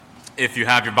If you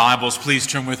have your Bibles, please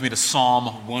turn with me to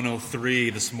Psalm 103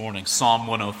 this morning. Psalm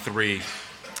 103.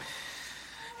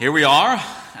 Here we are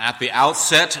at the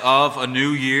outset of a new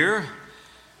year.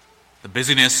 The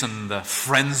busyness and the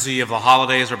frenzy of the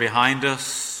holidays are behind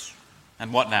us.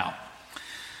 And what now?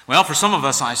 Well, for some of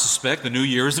us, I suspect the new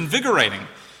year is invigorating.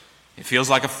 It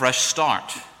feels like a fresh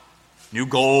start. New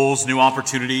goals, new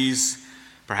opportunities,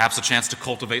 perhaps a chance to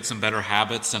cultivate some better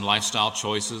habits and lifestyle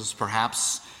choices,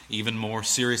 perhaps even more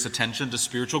serious attention to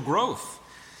spiritual growth.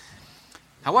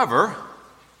 However,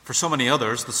 for so many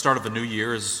others, the start of a new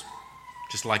year is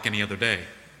just like any other day.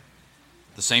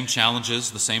 The same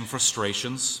challenges, the same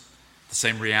frustrations, the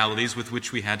same realities with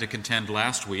which we had to contend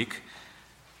last week,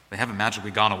 they haven't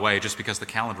magically gone away just because the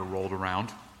calendar rolled around.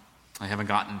 They haven't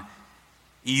gotten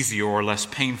easier or less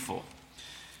painful.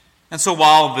 And so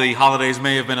while the holidays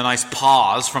may have been a nice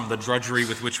pause from the drudgery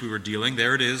with which we were dealing,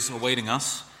 there it is awaiting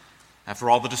us. After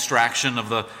all the distraction of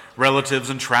the relatives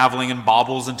and traveling and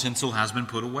baubles and tinsel has been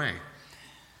put away.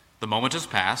 The moment has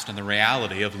passed, and the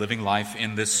reality of living life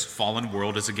in this fallen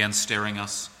world is again staring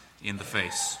us in the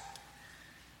face.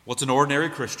 What's an ordinary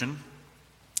Christian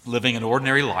living an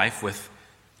ordinary life with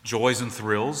joys and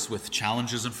thrills, with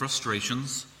challenges and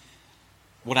frustrations?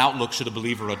 What outlook should a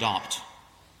believer adopt?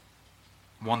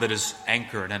 One that is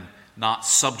anchored and not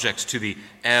subject to the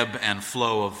ebb and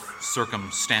flow of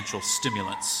circumstantial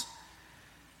stimulants.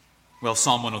 Well,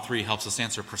 Psalm 103 helps us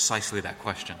answer precisely that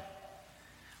question.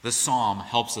 This psalm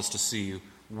helps us to see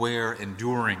where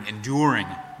enduring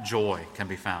joy can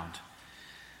be found.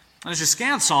 And as you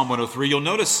scan Psalm 103, you'll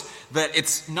notice that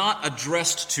it's not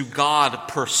addressed to God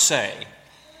per se.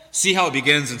 See how it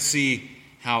begins and see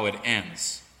how it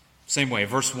ends. Same way,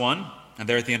 verse 1, and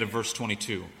there at the end of verse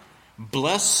 22.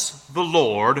 Bless the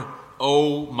Lord,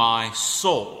 O my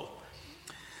soul.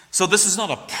 So this is not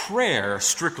a prayer,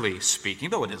 strictly speaking,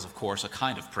 though it is, of course, a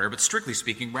kind of prayer, but strictly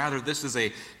speaking, rather, this is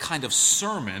a kind of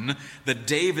sermon that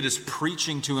David is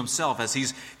preaching to himself as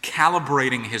he's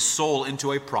calibrating his soul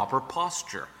into a proper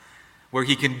posture, where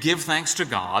he can give thanks to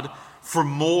God for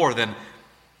more than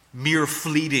mere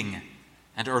fleeting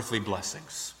and earthly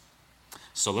blessings.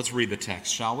 So let's read the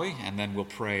text, shall we? And then we'll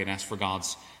pray and ask for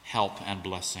God's help and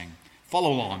blessing.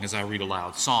 Follow along as I read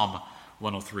aloud, Psalm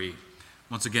 103.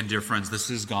 Once again, dear friends, this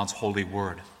is God's holy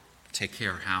word. Take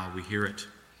care how we hear it.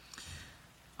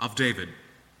 Of David,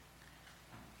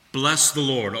 bless the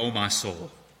Lord, O my soul,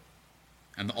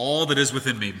 and all that is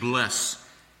within me, bless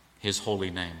his holy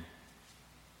name.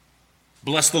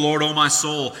 Bless the Lord, O my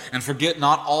soul, and forget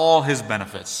not all his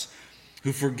benefits,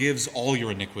 who forgives all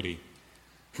your iniquity,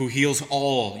 who heals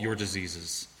all your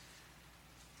diseases,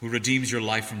 who redeems your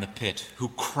life from the pit, who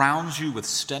crowns you with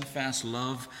steadfast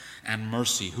love and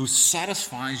mercy, who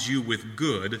satisfies you with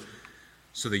good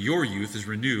so that your youth is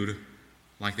renewed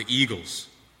like the eagles.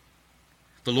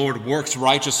 The Lord works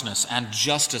righteousness and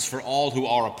justice for all who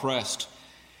are oppressed.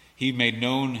 He made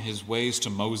known his ways to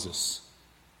Moses,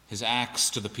 his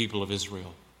acts to the people of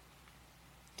Israel.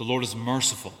 The Lord is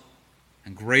merciful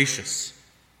and gracious,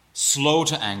 slow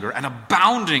to anger, and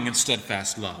abounding in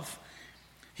steadfast love.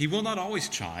 He will not always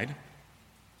chide,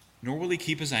 nor will he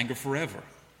keep his anger forever.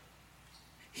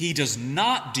 He does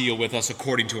not deal with us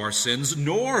according to our sins,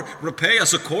 nor repay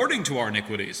us according to our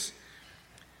iniquities.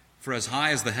 For as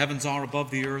high as the heavens are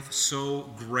above the earth, so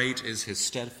great is his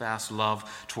steadfast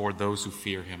love toward those who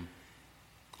fear him.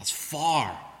 As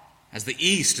far as the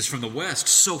east is from the west,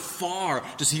 so far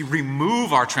does he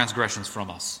remove our transgressions from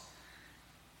us.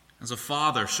 As a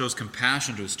father shows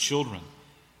compassion to his children,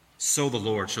 so the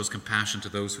Lord shows compassion to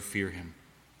those who fear him.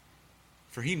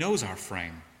 For he knows our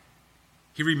frame.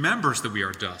 He remembers that we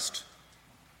are dust.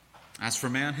 As for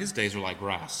man, his days are like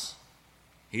grass.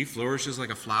 He flourishes like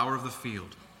a flower of the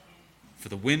field. For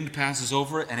the wind passes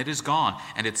over it, and it is gone,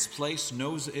 and its place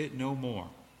knows it no more.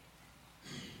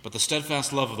 But the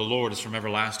steadfast love of the Lord is from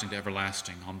everlasting to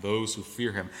everlasting on those who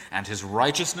fear him, and his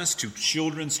righteousness to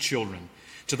children's children,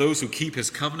 to those who keep his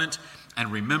covenant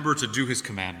and remember to do his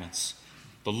commandments.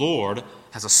 The Lord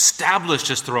has established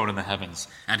his throne in the heavens,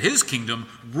 and his kingdom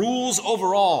rules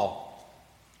over all.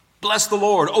 Bless the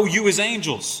Lord, O you his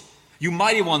angels, you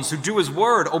mighty ones who do his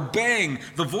word, obeying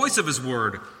the voice of his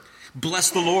word. Bless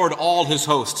the Lord, all his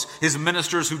hosts, his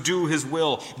ministers who do his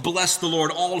will. Bless the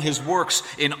Lord, all his works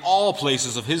in all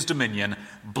places of his dominion.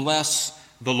 Bless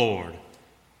the Lord,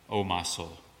 O my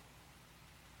soul.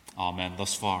 Amen.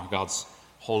 Thus far, God's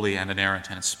holy and inerrant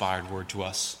and inspired word to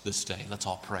us this day. Let's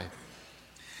all pray.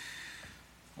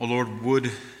 O Lord,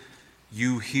 would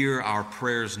you hear our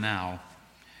prayers now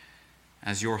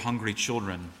as your hungry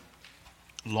children,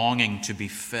 longing to be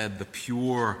fed the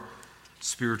pure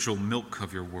spiritual milk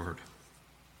of your word.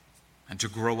 and to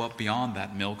grow up beyond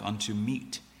that milk unto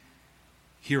meat.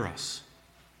 Hear us.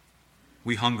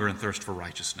 We hunger and thirst for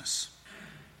righteousness.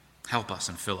 Help us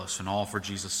and fill us, and all for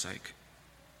Jesus' sake.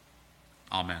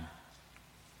 Amen.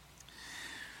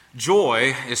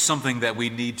 Joy is something that we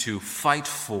need to fight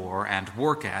for and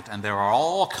work at, and there are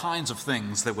all kinds of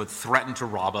things that would threaten to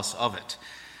rob us of it.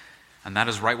 And that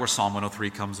is right where Psalm 103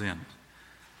 comes in.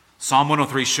 Psalm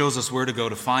 103 shows us where to go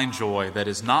to find joy that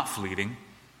is not fleeting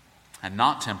and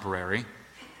not temporary,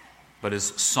 but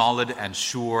is solid and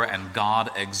sure and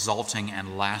God-exalting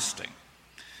and lasting.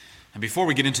 And before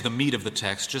we get into the meat of the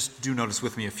text, just do notice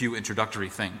with me a few introductory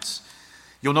things.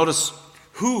 You'll notice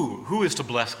who is to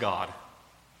bless God.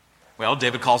 Well,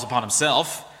 David calls upon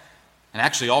himself, and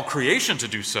actually all creation to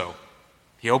do so.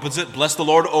 He opens it, "Bless the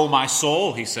Lord, O my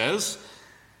soul," he says.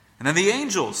 And then the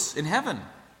angels in heaven,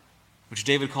 which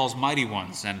David calls mighty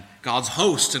ones, and God's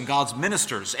hosts and God's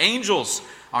ministers, angels,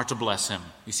 are to bless him.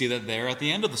 You see that there at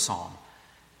the end of the psalm.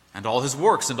 And all his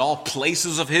works and all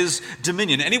places of his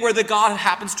dominion. Anywhere that God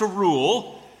happens to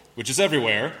rule, which is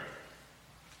everywhere,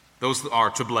 those are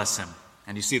to bless him.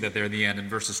 And you see that there at the end in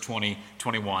verses 20,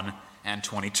 21, and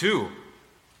 22.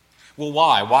 Well,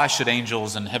 why? Why should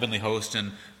angels and heavenly host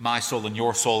and my soul and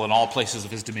your soul and all places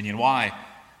of his dominion, why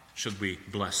should we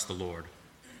bless the Lord?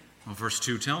 Well, verse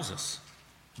 2 tells us,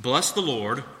 "Bless the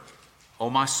Lord, O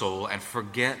my soul, and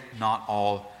forget not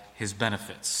all his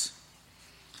benefits."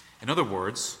 In other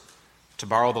words, to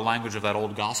borrow the language of that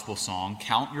old gospel song,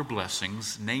 count your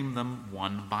blessings, name them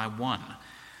one by one.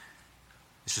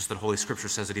 It's just that Holy Scripture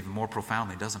says it even more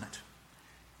profoundly, doesn't it?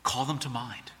 Call them to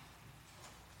mind.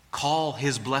 Call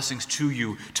his blessings to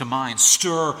you, to mind.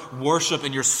 Stir worship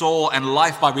in your soul and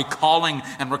life by recalling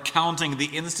and recounting the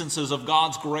instances of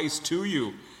God's grace to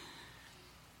you.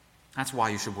 That's why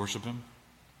you should worship him.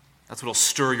 That's what will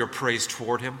stir your praise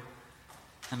toward him.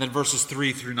 And then verses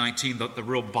 3 through 19, the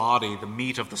real body, the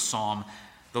meat of the psalm,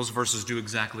 those verses do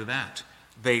exactly that.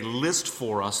 They list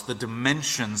for us the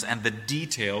dimensions and the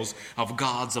details of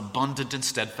God's abundant and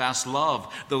steadfast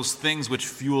love. Those things which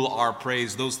fuel our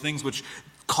praise. Those things which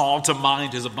call to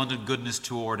mind his abundant goodness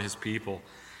toward his people.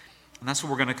 And that's what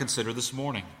we're going to consider this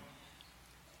morning.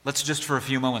 Let's just for a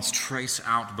few moments trace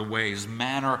out the ways,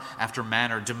 manner after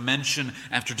manner, dimension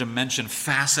after dimension,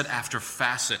 facet after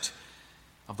facet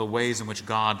of the ways in which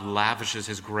God lavishes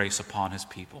his grace upon his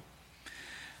people.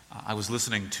 I was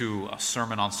listening to a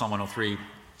sermon on Psalm 103.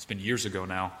 It's been years ago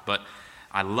now, but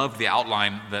I loved the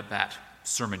outline that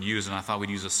sermon used, and I thought we'd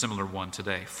use a similar one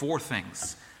today. 4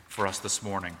 things for us this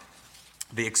morning: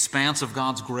 the expanse of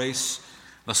God's grace,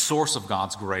 the source of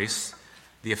God's grace,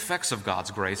 the effects of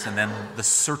God's grace, and then the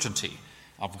certainty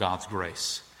of God's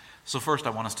grace. So first I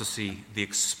want us to see the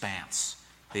expanse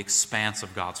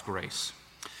of God's grace.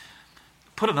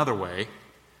 Put another way,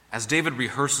 as David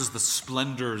rehearses the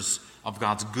splendors of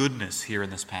God's goodness here in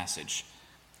this passage,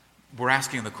 we're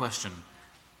asking the question,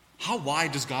 how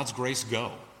wide does God's grace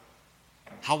go?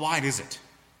 How wide is it?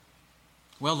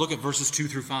 Well, look at verses 2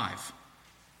 through 5.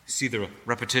 See the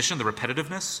repetition, the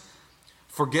repetitiveness?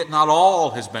 Forget not all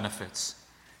his benefits,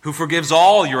 who forgives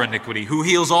all your iniquity, who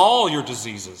heals all your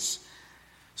diseases.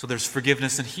 So there's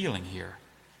forgiveness and healing here.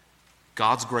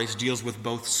 God's grace deals with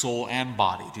both soul and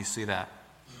body. Do you see that?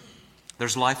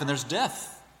 There's life and there's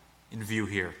death in view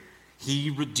here.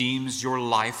 He redeems your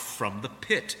life from the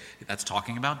pit. That's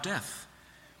talking about death.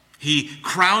 He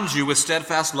crowns you with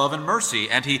steadfast love and mercy,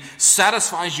 and he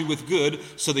satisfies you with good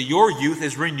so that your youth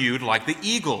is renewed like the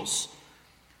eagles.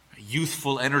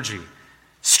 Youthful energy.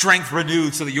 Strength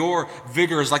renewed so that your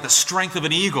vigor is like the strength of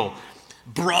an eagle.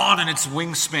 Broad in its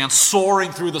wingspan,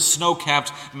 soaring through the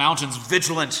snow-capped mountains,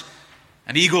 vigilant.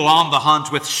 An eagle on the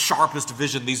hunt with sharpest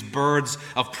vision, these birds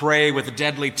of prey with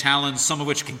deadly talons, some of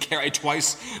which can carry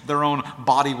twice their own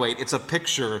body weight. It's a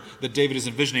picture that David is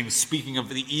envisioning, speaking of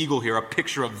the eagle here, a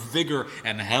picture of vigor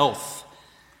and health.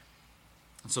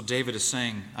 And so David is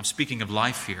saying, I'm speaking of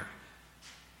life here.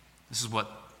 This is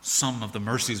what some of the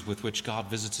mercies with which God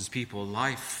visits his people.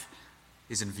 Life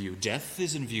is in view. Death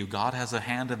is in view. God has a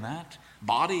hand in that.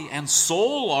 Body and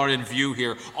soul are in view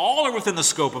here. All are within the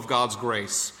scope of God's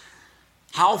grace.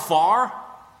 How far?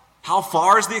 How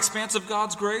far is the expanse of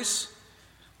God's grace?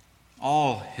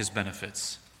 All his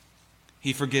benefits.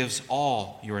 He forgives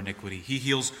all your iniquity. He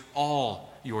heals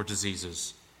all your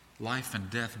diseases. Life and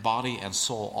death, body and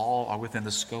soul, all are within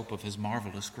the scope of his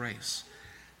marvelous grace.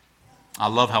 I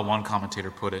love how one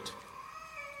commentator put it.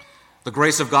 The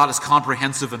grace of God is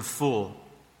comprehensive and full.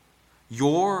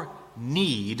 Your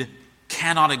need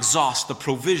cannot exhaust the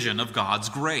provision of God's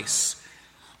grace.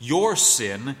 Your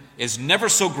sin is never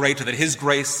so great that his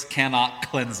grace cannot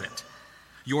cleanse it.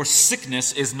 Your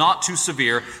sickness is not too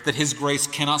severe that his grace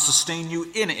cannot sustain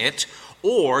you in it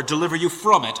or deliver you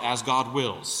from it as God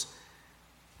wills.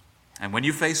 And when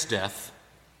you face death,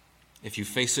 if you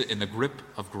face it in the grip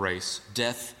of grace,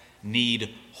 death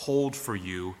need hold for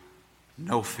you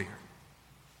no fear.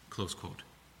 Close quote.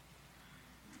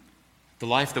 The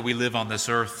life that we live on this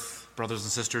earth, brothers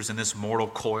and sisters, in this mortal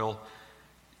coil,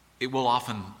 it will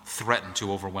often threaten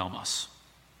to overwhelm us.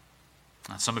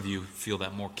 Now, some of you feel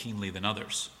that more keenly than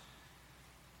others.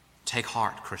 Take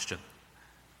heart, Christian.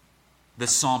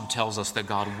 This psalm tells us that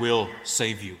God will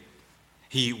save you.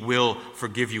 He will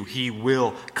forgive you. He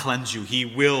will cleanse you. He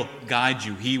will guide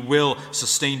you. He will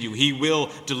sustain you. He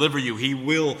will deliver you. He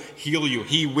will heal you.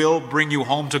 He will bring you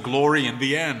home to glory in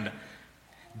the end.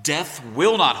 Death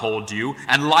will not hold you,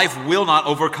 and life will not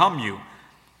overcome you.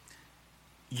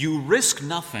 You risk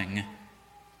nothing,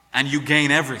 and you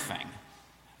gain everything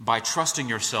by trusting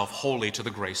yourself wholly to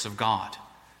the grace of God.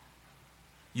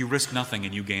 You risk nothing,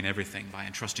 and you gain everything by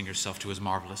entrusting yourself to his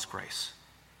marvelous grace.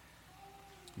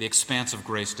 The expanse of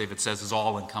grace, David says, is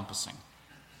all-encompassing,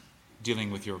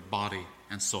 dealing with your body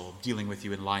and soul, dealing with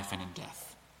you in life and in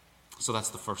death. So that's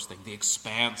the first thing, the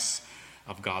expanse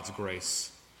of God's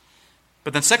grace.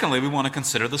 But then secondly, we want to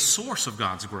consider the source of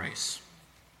God's grace.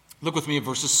 Look with me at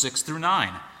verses 6 through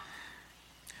 9.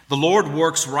 The Lord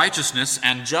works righteousness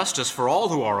and justice for all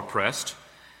who are oppressed.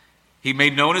 He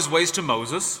made known his ways to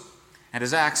Moses and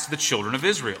his acts to the children of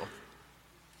Israel.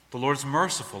 The Lord is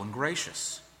merciful and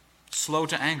gracious, slow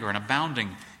to anger and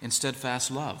abounding in steadfast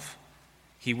love.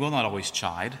 He will not always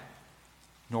chide,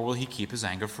 nor will he keep his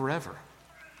anger forever.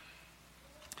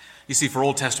 You see, for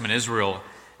Old Testament Israel,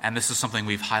 and this is something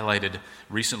we've highlighted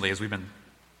recently as we've been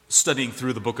studying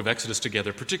through the book of Exodus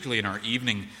together, particularly in our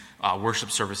evening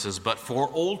worship services, but for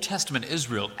Old Testament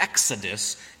Israel,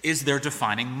 Exodus is their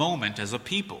defining moment as a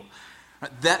people.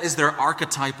 That is their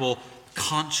archetypal,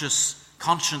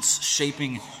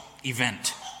 conscience-shaping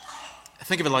event.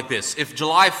 Think of it like this. If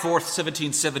July 4th,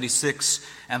 1776,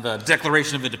 and the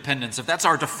Declaration of Independence, if that's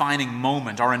our defining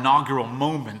moment, our inaugural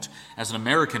moment as an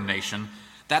American nation,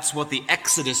 that's what the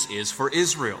Exodus is for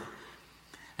Israel.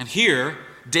 And here,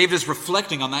 David is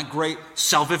reflecting on that great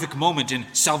salvific moment in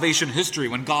salvation history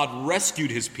when God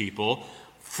rescued his people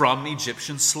from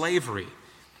Egyptian slavery.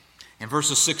 In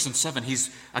verses 6 and 7,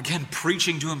 he's again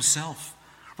preaching to himself,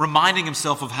 reminding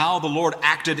himself of how the Lord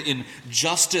acted in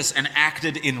justice and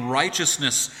acted in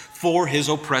righteousness for his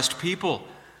oppressed people.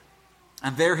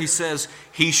 And there he says,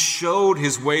 he showed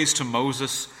his ways to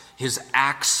Moses, his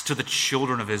acts to the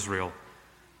children of Israel,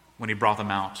 when he brought them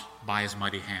out by his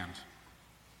mighty hand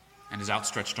and his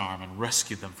outstretched arm and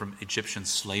rescued them from Egyptian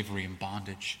slavery and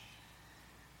bondage.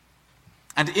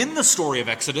 And in the story of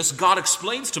Exodus, God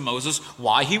explains to Moses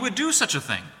why he would do such a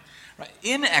thing.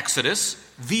 In Exodus,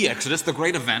 the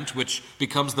great event, which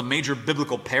becomes the major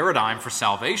biblical paradigm for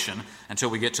salvation until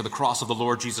we get to the cross of the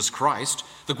Lord Jesus Christ,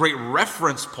 the great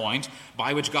reference point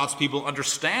by which God's people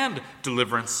understand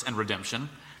deliverance and redemption,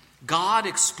 God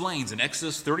explains in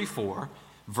Exodus 34,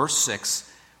 verse 6,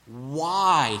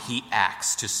 why he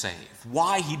acts to save,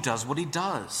 why he does what he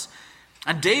does.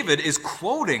 And David is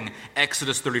quoting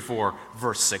Exodus 34,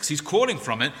 verse 6. He's quoting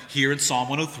from it here in Psalm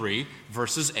 103,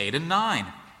 verses 8 and 9.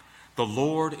 The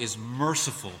Lord is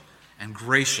merciful and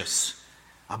gracious,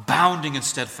 abounding in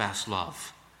steadfast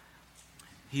love.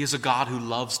 He is a God who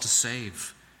loves to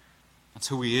save. That's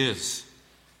who he is.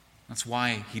 That's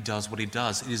why he does what he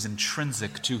does. It is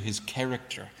intrinsic to his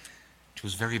character, to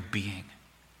his very being.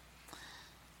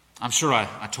 I'm sure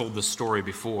I told this story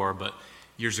before, but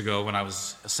years ago when I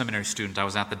was a seminary student, I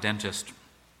was at the dentist,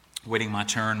 waiting my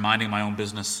turn, minding my own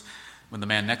business, when the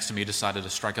man next to me decided to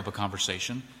strike up a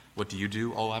conversation. What do you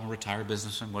do? Oh, I'm a retired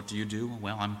businessman. What do you do?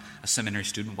 Well, I'm a seminary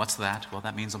student. What's that? Well,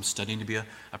 that means I'm studying to be a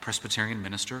Presbyterian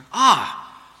minister.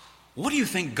 What do you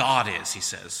think God is, he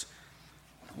says.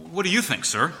 What do you think,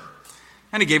 sir?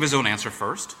 And he gave his own answer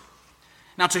first.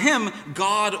 Now, to him,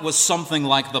 God was something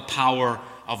like the power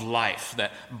of life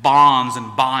that bonds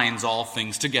and binds all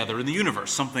things together in the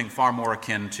universe, something far more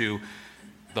akin to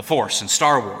the Force in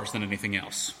Star Wars than anything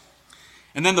else.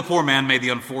 And then the poor man made the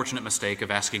unfortunate mistake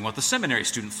of asking what the seminary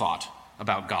student thought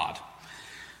about God.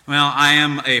 Well, I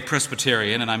am a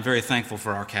Presbyterian, and I'm very thankful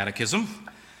for our catechism.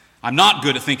 I'm not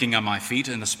good at thinking on my feet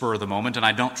in the spur of the moment, and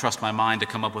I don't trust my mind to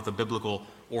come up with a biblical,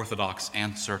 orthodox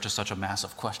answer to such a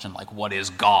massive question like, what is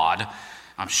God?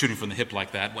 I'm shooting from the hip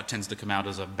like that. What tends to come out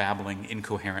is a babbling,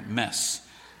 incoherent mess.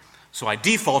 So I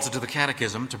defaulted to the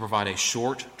catechism to provide a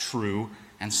short, true,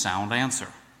 and sound answer.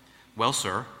 Well,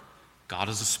 sir, God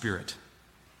is a spirit,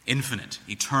 infinite,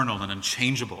 eternal, and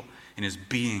unchangeable in his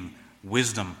being,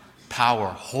 wisdom, power,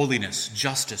 holiness,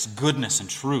 justice, goodness, and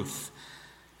truth.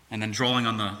 And then drawing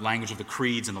on the language of the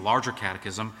creeds and the larger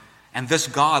catechism, and this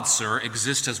God, sir,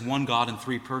 exists as one God in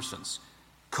three persons,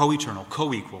 co-eternal,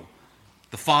 co-equal,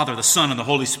 the Father, the Son, and the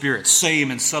Holy Spirit,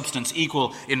 same in substance,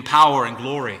 equal in power and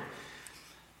glory.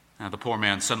 Now, the poor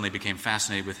man suddenly became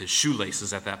fascinated with his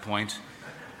shoelaces at that point,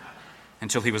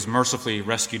 until he was mercifully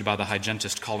rescued by the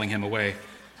hygienist calling him away.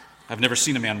 I've never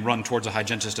seen a man run towards a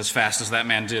hygienist as fast as that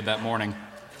man did that morning.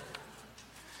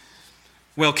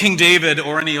 Well, King David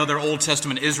or any other Old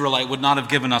Testament Israelite would not have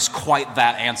given us quite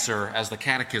that answer as the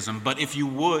catechism, but if you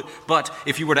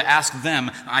were to ask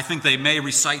them, I think they may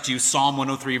recite to you Psalm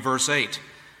 103, verse 8.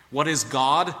 What is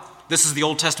God? This is the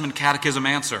Old Testament catechism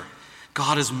answer.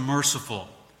 God is merciful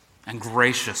and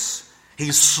gracious. He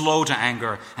is slow to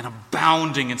anger and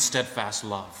abounding in steadfast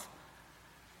love.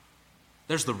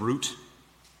 There's the root.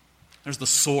 There's the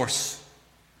source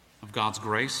of God's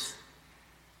grace.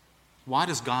 Why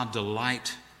does God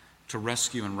delight to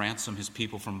rescue and ransom his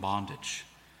people from bondage?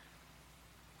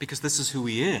 Because this is who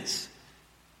he is.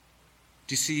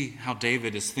 Do you see how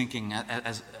David is thinking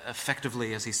as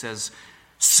effectively as he says,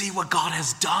 see what God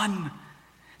has done.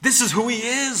 This is who he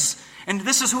is, and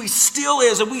this is who he still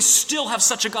is, and we still have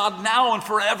such a God now and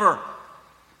forever.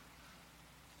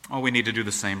 Oh, we need to do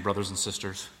the same, brothers and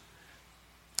sisters.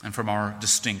 And from our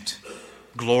distinct,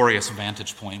 glorious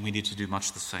vantage point, we need to do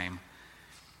much the same.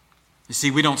 You see,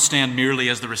 we don't stand merely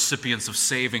as the recipients of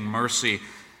saving mercy,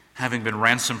 having been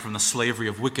ransomed from the slavery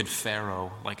of wicked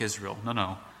Pharaoh like Israel.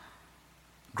 No.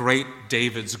 Great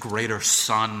David's greater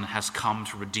Son has come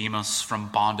to redeem us from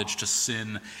bondage to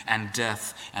sin and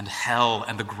death and hell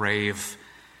and the grave.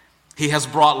 He has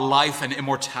brought life and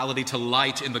immortality to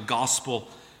light in the gospel.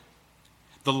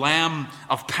 The Lamb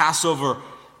of Passover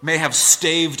may have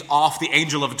staved off the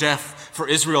angel of death for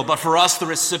Israel, but for us, the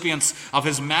recipients of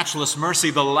his matchless mercy,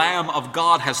 the Lamb of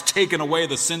God has taken away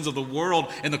the sins of the world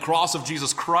in the cross of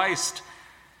Jesus Christ,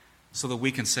 so that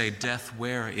we can say, death,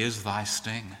 where is thy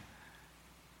sting?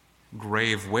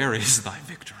 Grave, where is thy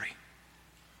victory?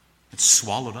 It's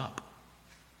swallowed up,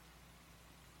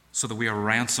 so that we are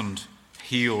ransomed,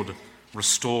 healed,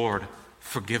 restored,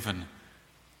 forgiven.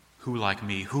 Who like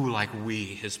me, who like we,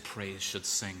 his praise should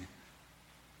sing?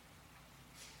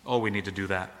 Oh, we need to do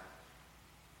that.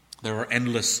 There are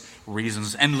endless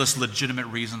reasons, endless legitimate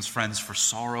reasons, friends, for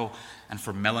sorrow and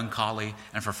for melancholy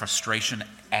and for frustration,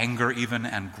 anger even,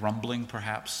 and grumbling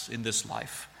perhaps in this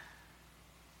life.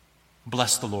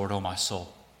 Bless the Lord, O my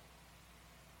soul.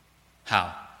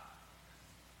 How?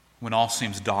 When all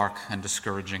seems dark and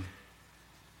discouraging.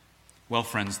 Well,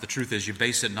 friends, the truth is you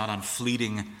base it not on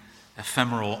fleeting,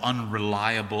 ephemeral,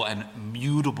 unreliable, and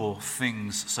mutable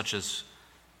things such as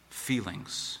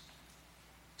feelings,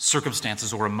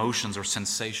 circumstances, or emotions, or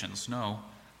sensations. No,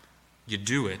 you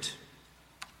do it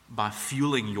by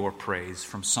fueling your praise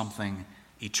from something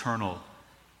eternal,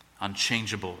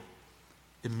 unchangeable,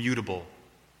 immutable,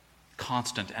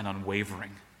 constant, and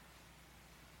unwavering.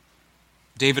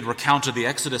 David recounted the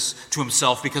Exodus to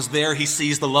himself because there he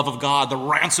sees the love of God, the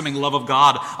ransoming love of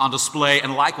God on display,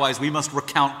 and likewise we must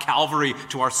recount Calvary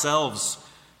to ourselves.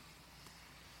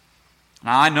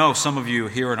 Now, I know some of you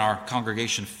here in our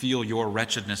congregation feel your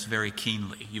wretchedness very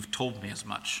keenly. You've told me as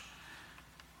much.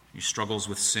 Your struggles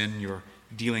with sin, your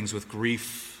dealings with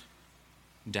grief,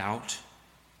 doubt.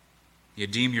 You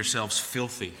deem yourselves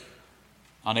filthy,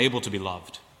 unable to be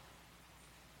loved.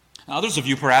 Now, others of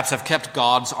you perhaps have kept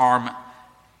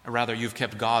you've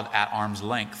kept God at arm's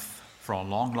length for a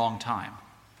long, long time.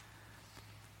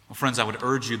 Well, friends, I would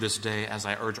urge you this day, as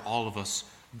I urge all of us,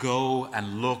 go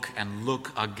and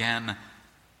look again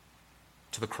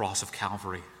to the cross of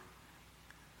Calvary.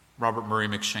 Robert Murray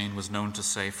McCheyne was known to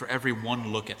say, for every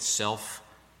one look at self,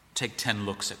 take 10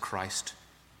 looks at Christ.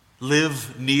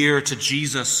 Live near to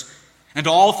Jesus, and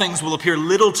all things will appear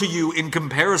little to you in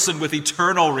comparison with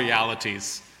eternal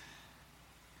realities.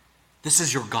 This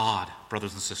is your God,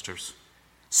 brothers and sisters.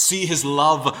 See his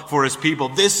love for his people.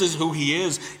 This is who he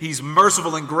is. He's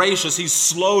merciful and gracious. He's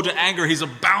slow to anger. He's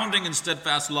abounding in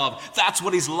steadfast love. That's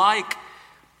what he's like,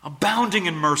 abounding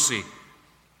in mercy.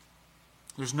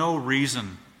 There's no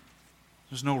reason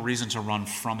to run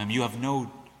from him. You have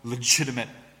no legitimate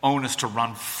onus to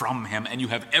run from him, and you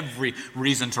have every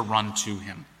reason to run to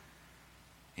him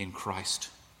in Christ,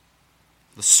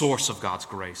 the source of God's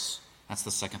grace. That's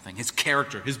the second thing. His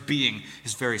character, his being,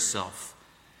 his very self.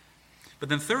 But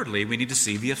then thirdly, we need to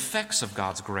see the effects of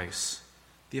God's grace.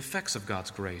 The effects of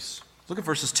God's grace. Look at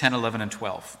verses 10, 11, and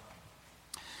 12.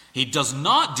 He does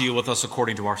not deal with us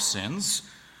according to our sins,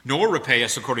 nor repay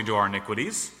us according to our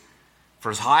iniquities.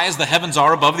 For as high as the heavens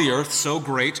are above the earth, so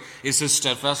great is his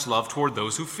steadfast love toward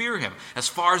those who fear him. As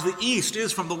far as the east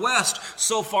is from the west,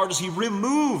 so far does he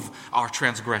remove our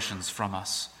transgressions from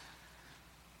us.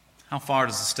 How far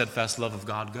does the steadfast love of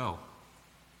God go?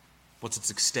 What's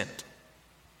its extent?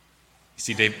 You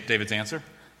see David's answer?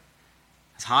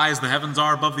 As high as the heavens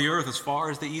are above the earth, as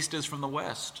far as the east is from the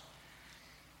west.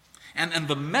 And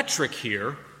the metric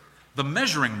here, the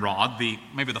measuring rod,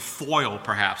 maybe the foil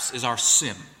perhaps, is our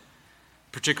sin,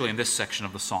 particularly in this section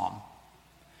of the psalm.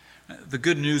 The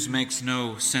good news makes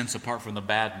no sense apart from the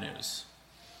bad news.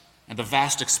 And the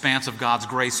vast expanse of God's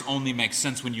grace only makes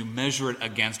sense when you measure it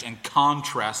against and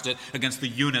contrast it against the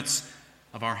units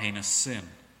of our heinous sin.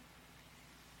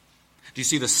 Do you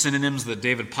see the synonyms that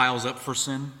David piles up for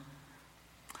sin?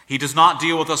 He does not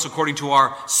deal with us according to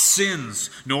our sins,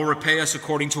 nor repay us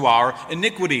according to our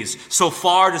iniquities. So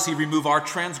far does he remove our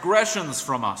transgressions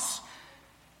from us.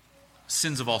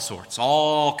 Sins of all sorts,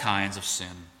 all kinds of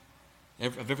sin,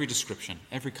 of every description,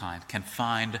 every kind, can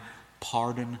find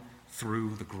pardon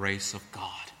through the grace of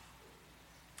God.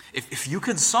 If you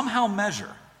can somehow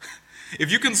measure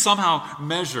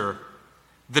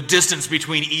the distance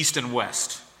between east and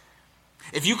west,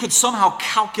 if you could somehow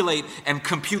calculate and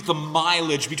compute the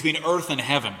mileage between earth and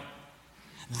heaven,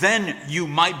 then you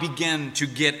might begin to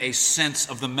get a sense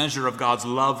of the measure of God's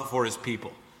love for his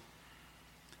people.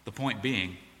 The point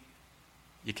being,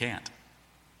 you can't.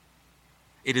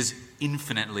 It is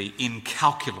infinitely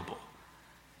incalculable.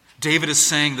 David is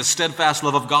saying the steadfast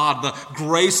love of God, the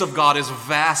grace of God is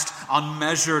vast,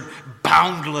 unmeasured,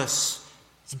 boundless.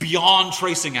 It's beyond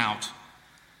tracing out.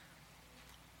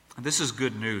 And this is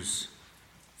good news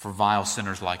for vile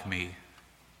sinners like me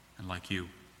and like you.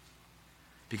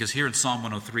 Because here in Psalm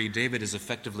 103, David is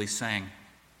effectively saying,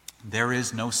 there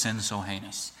is no sin so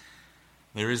heinous.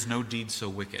 There is no deed so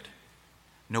wicked.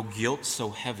 No guilt so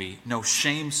heavy. No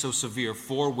shame so severe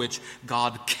for which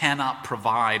God cannot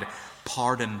provide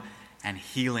pardon and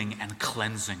healing and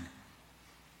cleansing.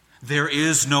 There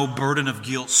is no burden of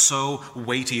guilt so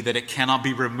weighty that it cannot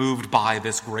be removed by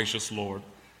this gracious Lord.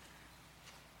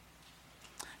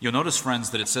 You'll notice,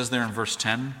 friends, that it says there in verse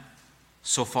 10,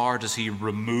 so far does he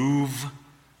remove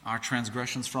our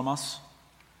transgressions from us.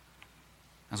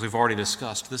 As we've already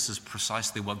discussed, this is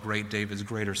precisely what great David's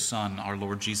greater son, our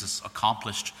Lord Jesus,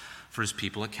 accomplished for his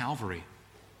people at Calvary.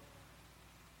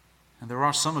 And there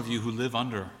are some of you who live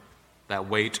under that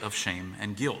weight of shame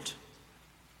and guilt.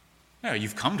 Yeah,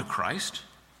 you've come to Christ.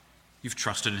 You've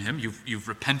trusted in him. You've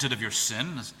repented of your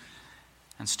sin.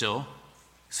 And still,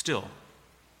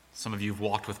 some of you have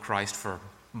walked with Christ for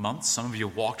months. Some of you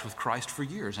have walked with Christ for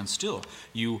years. And still,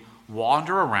 you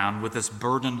wander around with this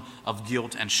burden of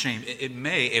guilt and shame. It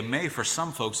may, for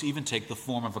some folks, even take the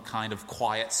form of a kind of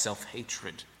quiet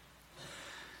self-hatred.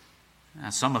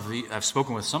 I've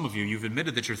spoken with some of you. You've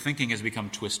admitted that your thinking has become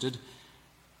twisted.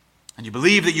 And you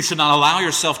believe that you should not allow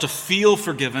yourself to feel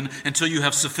forgiven until you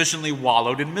have sufficiently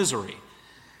wallowed in misery.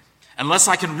 Unless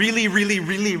I can really, really,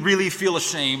 really, really feel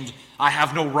ashamed, I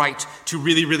have no right to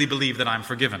really, really believe that I'm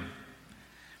forgiven.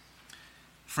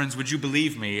 Friends, would you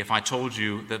believe me if I told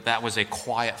you that that was a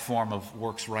quiet form of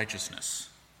works righteousness?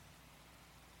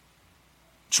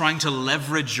 Trying to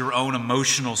leverage your own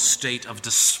emotional state of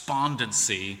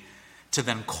despondency to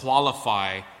then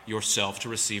qualify yourself to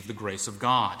receive the grace of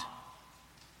God.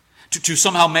 To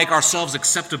somehow make ourselves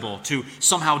acceptable, to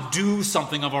somehow do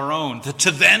something of our own,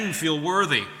 to then feel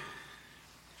worthy.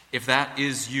 If that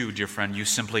is you, dear friend, you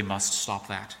simply must stop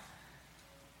that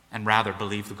and rather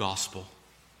believe the gospel,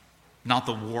 not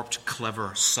the warped,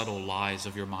 clever, subtle lies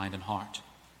of your mind and heart.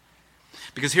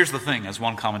 Because here's the thing, as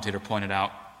one commentator pointed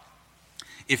out,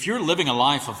 if you're living a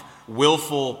life of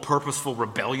willful, purposeful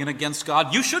rebellion against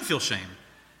God, you should feel shame.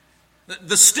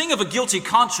 The sting of a guilty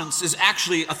conscience is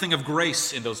actually a thing of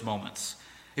grace in those moments.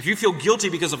 If you feel guilty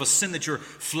because of a sin that you're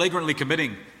flagrantly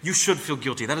committing, you should feel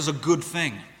guilty. That is a good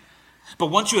thing. But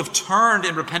once you have turned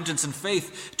in repentance and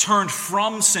faith, turned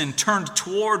from sin, turned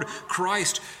toward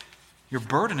Christ, your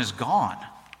burden is gone.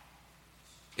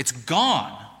 It's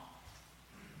gone.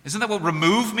 Isn't that what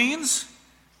remove means?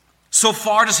 So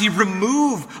far does he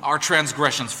remove our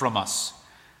transgressions from us.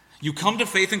 You come to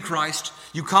faith in Christ,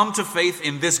 you come to faith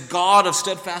in this God of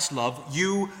steadfast love,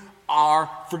 you are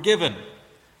forgiven.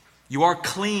 You are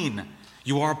clean.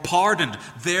 You are pardoned.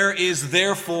 There is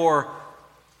therefore,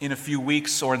 in a few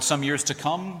weeks or in some years to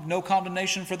come, no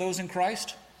condemnation for those in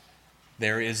Christ.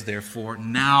 There is therefore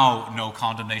now no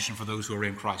condemnation for those who are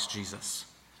in Christ Jesus.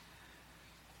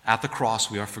 At the cross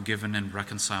we are forgiven and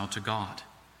reconciled to God.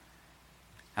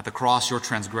 At the cross your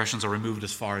transgressions are removed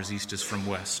as far as east is from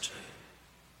west.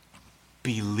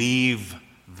 Believe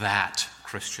that,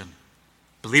 Christian.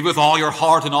 Believe with all your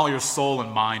heart and all your soul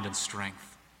and mind and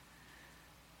strength.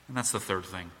 And that's the third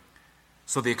thing.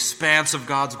 So the expanse of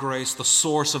God's grace, the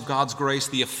source of God's grace,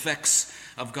 the effects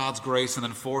of God's grace, and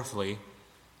then fourthly,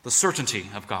 the certainty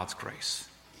of God's grace.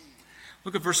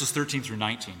 Look at verses 13 through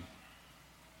 19.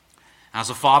 As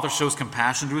a father shows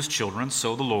compassion to his children,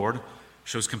 so the Lord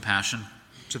shows compassion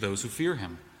to those who fear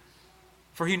him.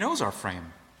 For he knows our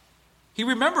frame. He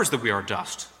remembers that we are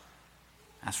dust.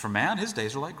 As for man, his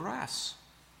days are like grass.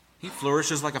 He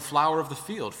flourishes like a flower of the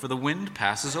field, for the wind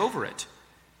passes over it,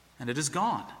 and it is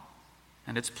gone,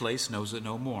 and its place knows it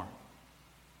no more.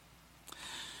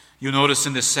 You'll notice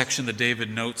in this section that David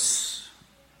notes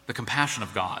the compassion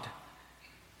of God.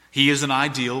 He is an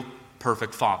ideal,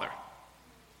 perfect father.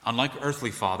 Unlike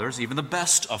earthly fathers, even the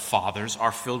best of fathers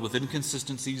are filled with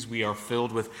inconsistencies. We are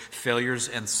filled with failures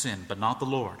and sin, but not the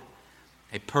Lord.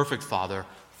 A perfect father,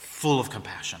 full of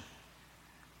compassion.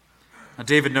 Now,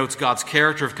 David notes God's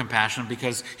character of compassion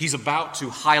because he's about to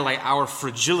highlight our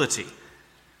fragility.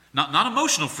 Not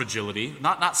emotional fragility,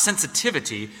 not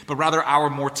sensitivity, but rather our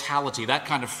mortality, that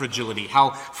kind of fragility,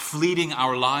 how fleeting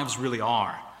our lives really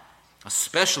are,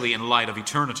 especially in light of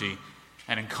eternity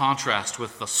and in contrast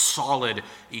with the solid,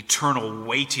 eternal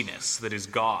weightiness that is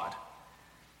God.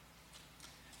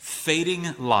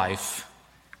 Fading life,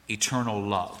 eternal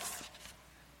love.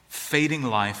 Fading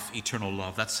life, eternal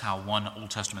love. That's how one Old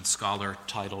Testament scholar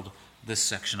titled this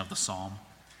section of the psalm.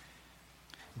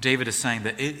 David is saying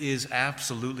that it is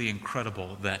absolutely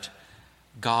incredible that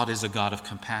God is a God of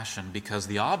compassion because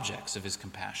the objects of his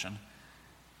compassion,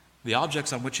 the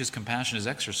objects on which his compassion is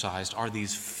exercised, are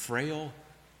these frail,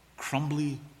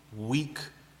 crumbly, weak,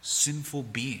 sinful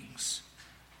beings.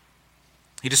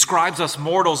 He describes us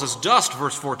mortals as dust,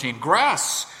 verse 14,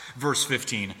 grass, verse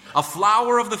 15, a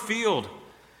flower of the field.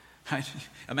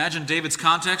 Imagine David's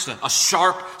context, a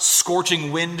sharp,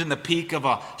 scorching wind in the peak of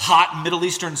a hot Middle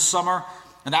Eastern summer,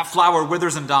 and that flower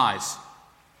withers and dies.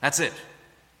 That's it.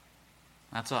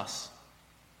 That's us.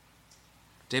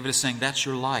 David is saying that's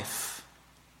your life.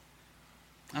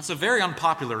 That's a very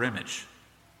unpopular image.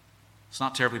 It's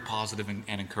not terribly positive and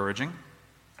encouraging.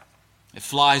 It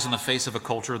flies in the face of a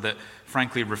culture that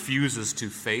frankly refuses to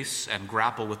face and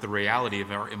grapple with the reality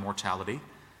of our immortality.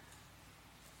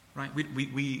 Right?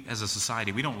 We as a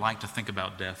society, we don't like to think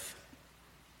about death.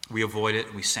 We avoid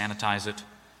it. We sanitize it.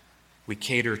 We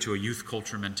cater to a youth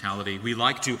culture mentality. We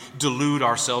like to delude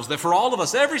ourselves that for all of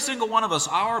us, every single one of us,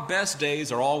 our best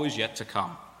days are always yet to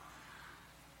come.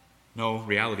 No,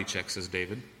 reality check, says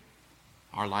David.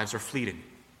 Our lives are fleeting.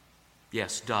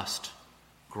 Yes, dust,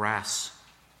 grass,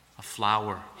 a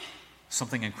flower,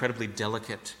 something incredibly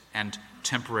delicate and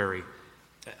temporary,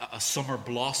 a summer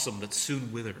blossom that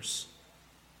soon withers.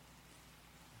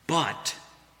 But,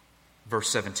 verse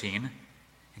 17,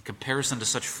 in comparison to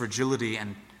such fragility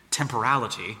and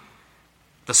temporality,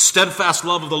 the steadfast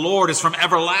love of the Lord is from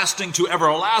everlasting to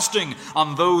everlasting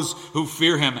on those who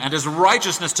fear him, and his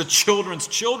righteousness to children's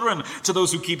children, to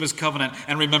those who keep his covenant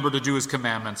and remember to do his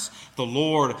commandments. The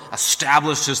Lord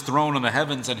established his throne in the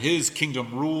heavens, and his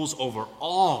kingdom rules over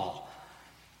all.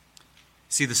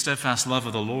 See, the steadfast love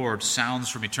of the Lord sounds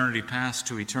from eternity past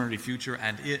to eternity future,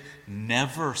 and it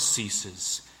never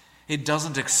ceases. It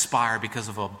doesn't expire because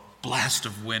of a blast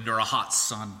of wind or a hot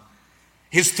sun.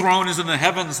 His throne is in the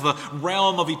heavens, the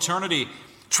realm of eternity,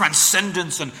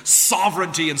 transcendence and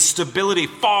sovereignty and stability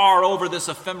far over this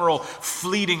ephemeral,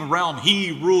 fleeting realm.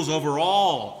 He rules over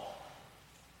all.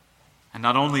 And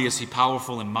not only is he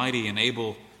powerful and mighty and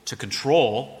able to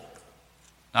control,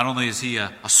 not only is he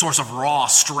a source of raw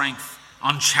strength,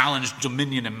 unchallenged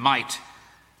dominion and might,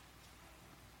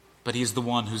 but he is the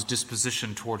one whose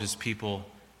disposition toward his people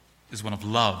is one of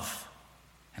love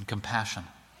and compassion.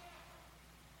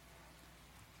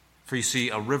 For you see,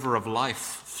 a river of life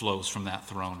flows from that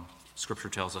throne, Scripture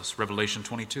tells us, Revelation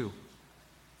 22.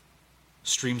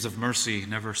 Streams of mercy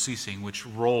never ceasing, which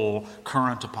roll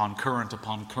current upon current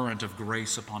upon current of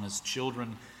grace upon his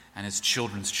children and his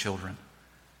children's children.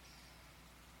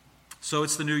 So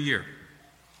it's the new year.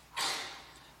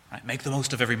 Right, make the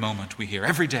most of every moment, we hear.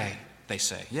 Every day, they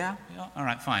say. Yeah, all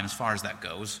right, fine, as far as that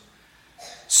goes.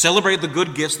 Celebrate the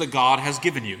good gifts that God has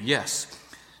given you, yes.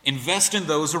 Invest in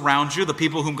those around you, the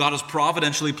people whom God has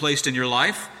providentially placed in your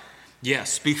life.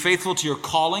 Yes. Be faithful to your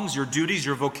callings, your duties,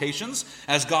 your vocations,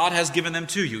 as God has given them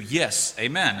to you. Yes,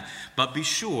 amen. But be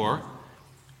sure,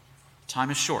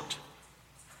 time is short.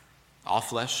 All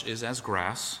flesh is as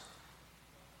grass.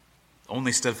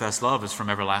 Only steadfast love is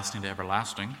from everlasting to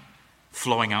everlasting,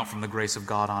 flowing out from the grace of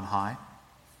God on high.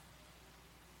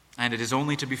 And it is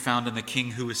only to be found in the King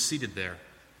who is seated there,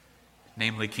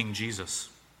 namely King Jesus.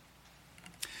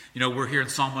 You know, we're here in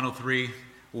Psalm 103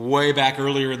 way back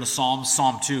earlier in the Psalms,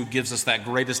 Psalm 2 gives us that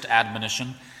greatest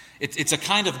admonition. It's a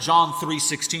kind of John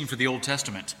 3:16 for the Old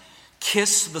Testament.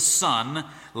 Kiss the Son,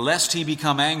 lest he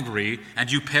become angry,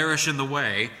 and you perish in the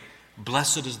way.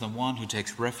 Blessed is the one who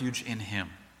takes refuge in him.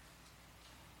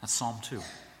 That's Psalm 2.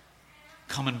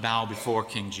 Come and bow before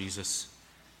King Jesus.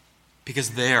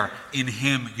 Because there, in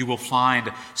him, you will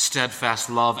find steadfast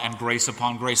love and grace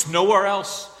upon grace. Nowhere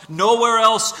else,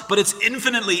 but it's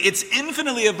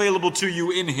infinitely available to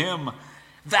you in him.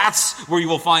 That's where you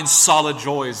will find solid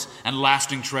joys and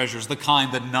lasting treasures, the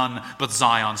kind that none but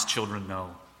Zion's children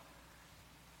know.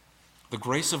 The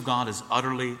grace of God is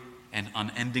utterly and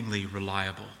unendingly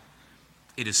reliable.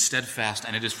 It is steadfast,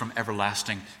 and it is from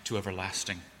everlasting to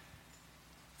everlasting.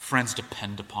 Friends,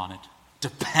 depend upon it.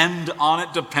 Depend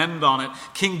on it.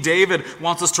 King David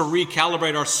wants us to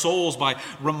recalibrate our souls by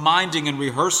reminding and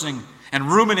rehearsing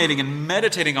and ruminating and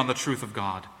meditating on the truth of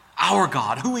God. Our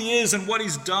God, who he is and what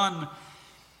he's done.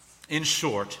 In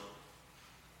short,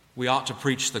 we ought to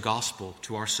preach the gospel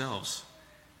to ourselves,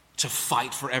 to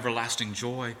fight for everlasting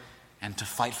joy and to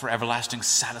fight for everlasting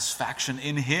satisfaction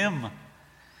in him.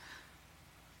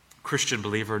 Christian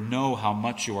believer, know how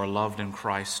much you are loved in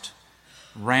Christ,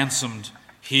 ransomed,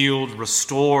 healed,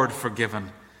 restored,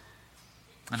 forgiven.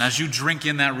 And as you drink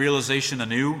in that realization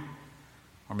anew,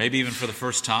 or maybe even for the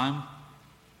first time,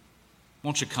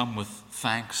 won't you come with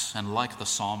thanks and, like the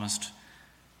psalmist,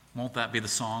 won't that be the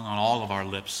song on all of our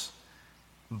lips?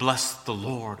 Bless the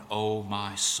Lord, O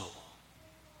my soul.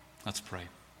 Let's pray.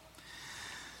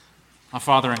 Our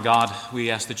Father and God,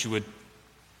 we ask that you would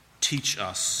teach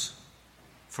us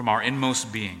from our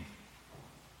inmost being,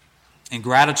 in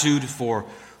gratitude for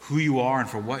who you are and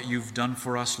for what you've done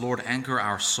for us. Lord, anchor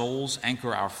our souls,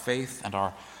 anchor our faith and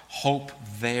our hope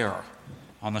there,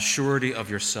 on the surety of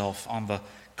yourself, on the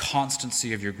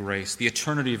constancy of your grace, the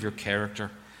eternity of your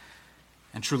character.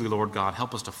 And truly, Lord God,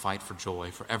 help us to fight for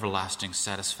joy, for everlasting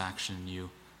satisfaction in you,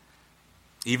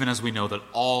 even as we know that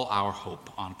all our hope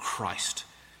on Christ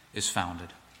is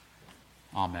founded.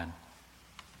 Amen.